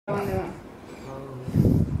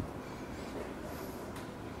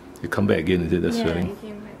You come back again, is it, the swelling? Yeah, he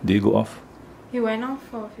came back. Did he go off? He went off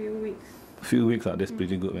for a few weeks. A few weeks, that's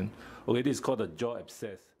pretty good, man. Okay, this is called a jaw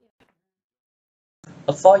abscess.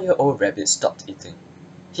 A 4-year-old rabbit stopped eating.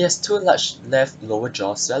 He has 2 large left lower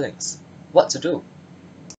jaw swellings. What to do?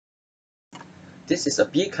 This is a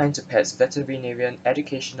Be Kind to Pets veterinarian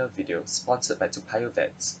educational video sponsored by Toa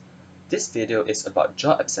Vets. This video is about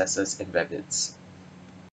jaw abscesses in rabbits.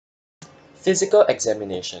 Physical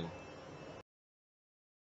examination.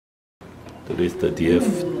 Today is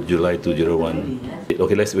 30th July 2001.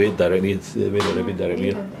 Okay, let's wait directly. Wait the rabbit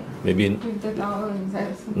directly. Maybe. With the towel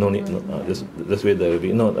inside. No need. No, just wait the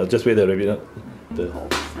rabbit. No, just wait the rabbit.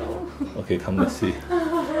 Okay, come, let's see.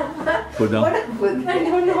 Put down. I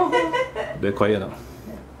don't know. They're quiet now.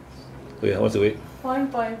 Okay, what's the weight?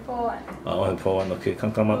 1.41. 141. Okay,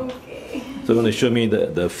 come up. Okay. So you're going to show me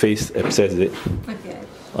the face abscess, is it? Okay.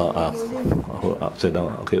 Hold upside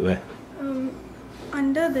down. Okay, where?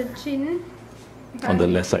 Under the chin. On the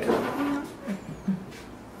left side.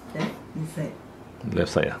 Inside.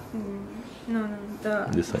 Left side, No, the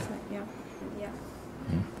this side. Yeah.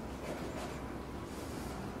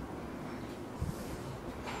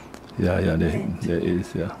 Yeah, there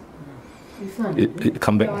is, yeah. This one. It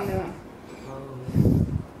come back.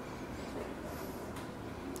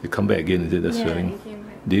 It come back again, is it, the swelling? He came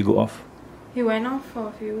back. Did he go off? He went off for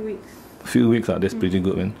a few weeks. A few weeks, that's pretty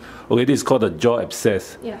good, man. Okay, this is called a jaw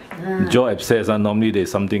abscess. Yeah. Jaw abscess, normally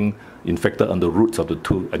there's something infected on the roots of the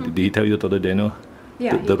tooth. Did he tell you, Dr. Daniel?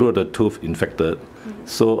 Yeah. The root of the tooth infected.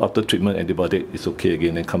 So after treatment, antibiotic, it's okay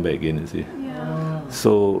again, and come back again, you see. Yeah.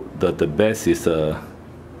 So the best is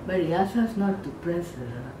But he asked us not to press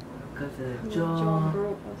because the jaw.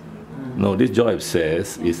 Broke or something. no, this jaw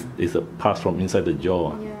abscess is a pass from inside the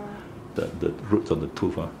jaw. Yeah. The roots of the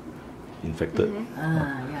tooth are infected.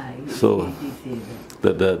 Yeah. So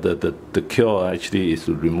the cure actually is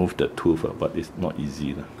to remove the tooth, but it's not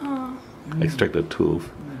easy. Extract the tooth,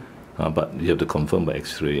 but you have to confirm by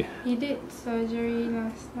X-ray. He did surgery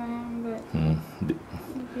last time, but it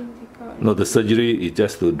didn't take out. No, the surgery is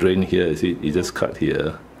just to drain here. You see, you just cut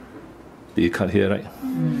here. Did you cut here, right?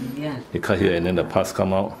 Yeah. You cut here, and then the pus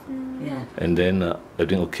come out, Yeah. and then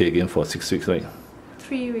everything okay again for 6 weeks, right?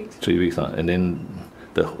 3 weeks. 3 weeks, and then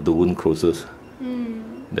the wound closes.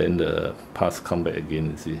 Then the pus come back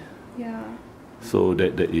again, you see. Yeah. So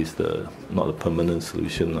that is not a permanent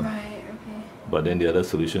solution. Right, okay. But then the other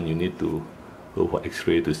solution, you need to go for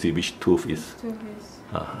X-ray to see which tooth is Tooth is.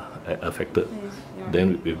 affected. Yeah.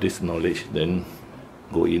 Then with this knowledge, then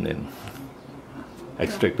go in and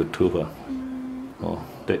extract the tooth.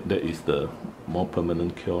 That is the more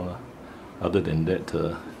permanent cure. Other than that,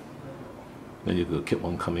 then you could keep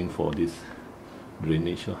on coming for this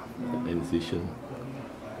drainage, incision.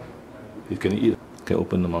 You can eat, can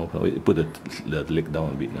open the mouth, put the leg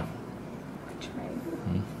down a bit now.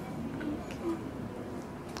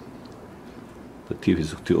 The teeth is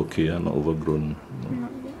still okay, not overgrown. No.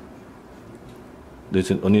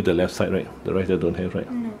 There's only the left side, right? The right side don't have, right?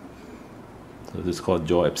 No. So this is called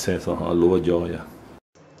jaw abscess, or lower jaw, yeah.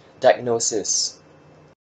 Diagnosis.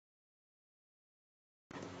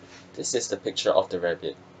 This is the picture of the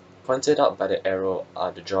rabbit. Pointed out by the arrow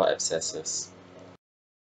are the jaw abscesses.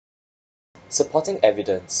 Supporting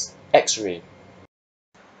evidence. X-ray.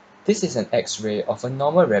 This is an X-ray of a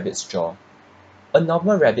normal rabbit's jaw. A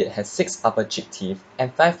normal rabbit has 6 upper cheek teeth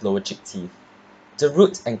and 5 lower cheek teeth. The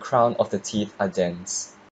root and crown of the teeth are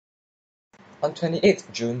dense. On 28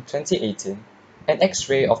 June 2018, an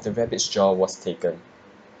X-ray of the rabbit's jaw was taken.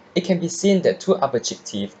 It can be seen that 2 upper cheek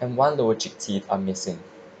teeth and 1 lower cheek teeth are missing.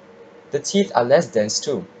 The teeth are less dense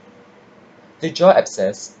too. The jaw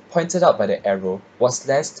abscess, pointed out by the arrow, was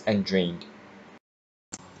lensed and drained.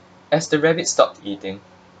 As the rabbit stopped eating,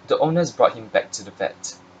 the owners brought him back to the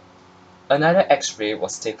vet. Another X-ray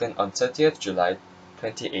was taken on 30th July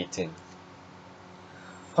 2018.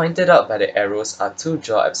 Pointed out by the arrows are 2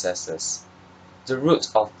 jaw abscesses. The root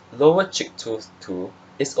of lower cheek tooth 2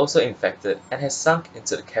 is also infected and has sunk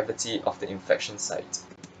into the cavity of the infection site.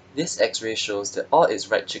 This X-ray shows that all its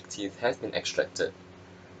right cheek teeth have been extracted.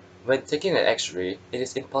 When taking an X-ray, it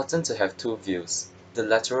is important to have 2 views, the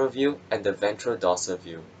lateral view and the ventral dorsal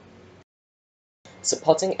view.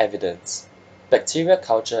 Supporting evidence. Bacteria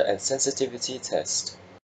culture and sensitivity test.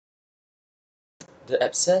 The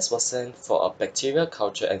abscess was sent for a bacterial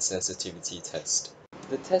culture and sensitivity test.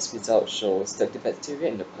 The test result shows that the bacteria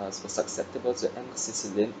in the pus were susceptible to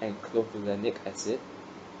amoxicillin and clovulanic acid,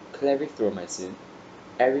 clarithromycin,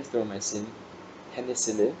 erythromycin,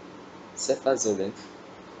 penicillin, cefazolin,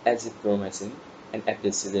 azithromycin, and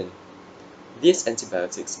ampicillin. These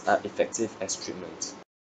antibiotics are effective as treatment.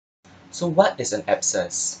 So what is an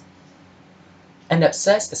abscess? An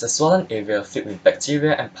abscess is a swollen area filled with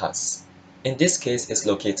bacteria and pus. In this case, it's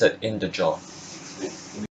located in the jaw.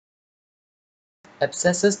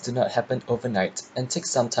 Abscesses do not happen overnight and take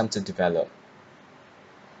some time to develop.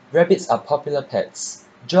 Rabbits are popular pets.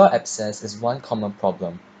 Jaw abscess is one common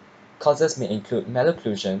problem. Causes may include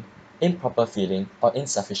malocclusion, improper feeding, or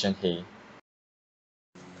insufficient hay.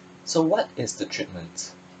 So what is the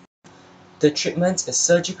treatment? The treatment is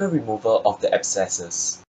surgical removal of the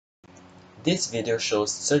abscesses. This video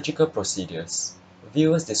shows surgical procedures.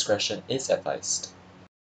 Viewers' discretion is advised.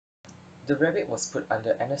 The rabbit was put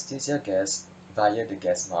under anesthesia gas via the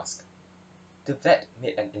gas mask. The vet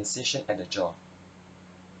made an incision at the jaw.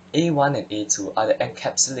 A1 and A2 are the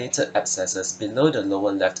encapsulated abscesses below the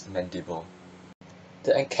lower left mandible.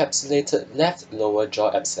 The encapsulated left lower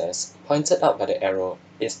jaw abscess, pointed out by the arrow,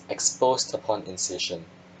 is exposed upon incision.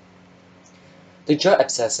 The jaw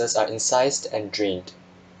abscesses are incised and drained.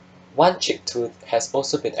 One cheek tooth has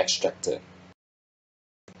also been extracted.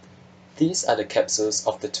 These are the capsules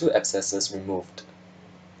of the two abscesses removed.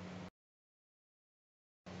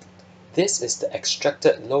 This is the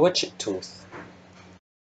extracted lower cheek tooth.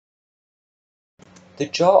 The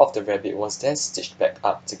jaw of the rabbit was then stitched back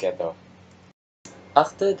up together.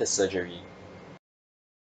 After the surgery,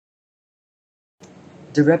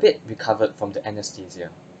 the rabbit recovered from the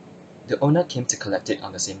anesthesia. The owner came to collect it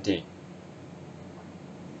on the same day.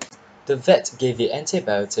 The vet gave it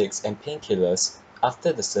antibiotics and painkillers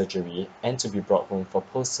after the surgery and to be brought home for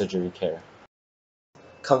post-surgery care.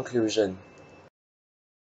 Conclusion: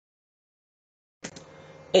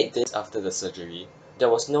 8 days after the surgery, there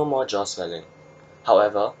was no more jaw swelling.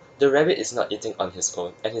 However, the rabbit is not eating on his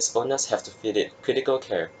own and his owners have to feed it critical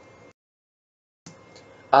care.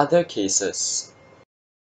 Other cases: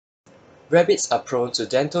 rabbits are prone to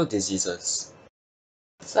dental diseases.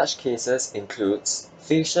 Such cases include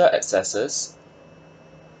facial abscesses,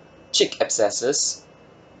 cheek abscesses,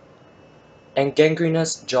 and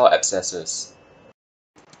gangrenous jaw abscesses.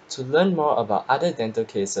 To learn more about other dental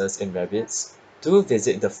cases in rabbits, do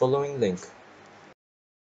visit the following link.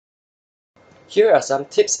 Here are some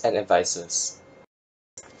tips and advices.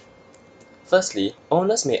 Firstly,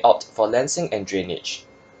 owners may opt for lancing and drainage.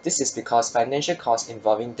 This is because financial costs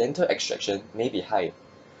involving dental extraction may be high.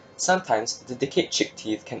 Sometimes, the decayed cheek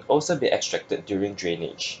teeth can also be extracted during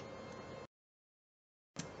drainage.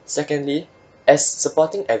 Secondly, as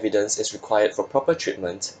supporting evidence is required for proper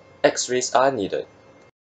treatment, X-rays are needed.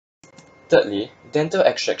 Thirdly, dental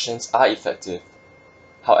extractions are effective.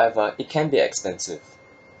 However, it can be expensive.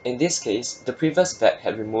 In this case, the previous vet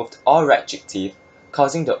had removed all right cheek teeth,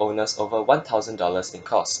 causing the owners over $1,000 in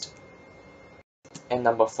cost. And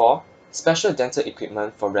number 4, special dental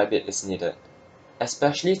equipment for rabbit is needed,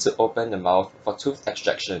 especially to open the mouth for tooth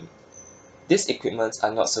extraction. These equipments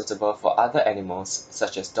are not suitable for other animals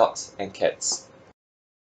such as dogs and cats.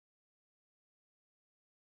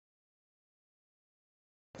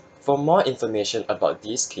 For more information about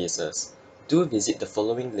these cases, do visit the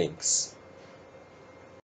following links.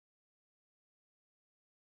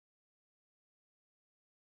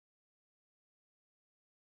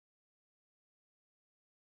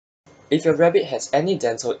 If your rabbit has any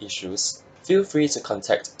dental issues, feel free to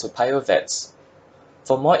contact Toa Payoh Vets.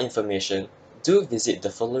 For more information, do visit the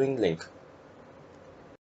following link.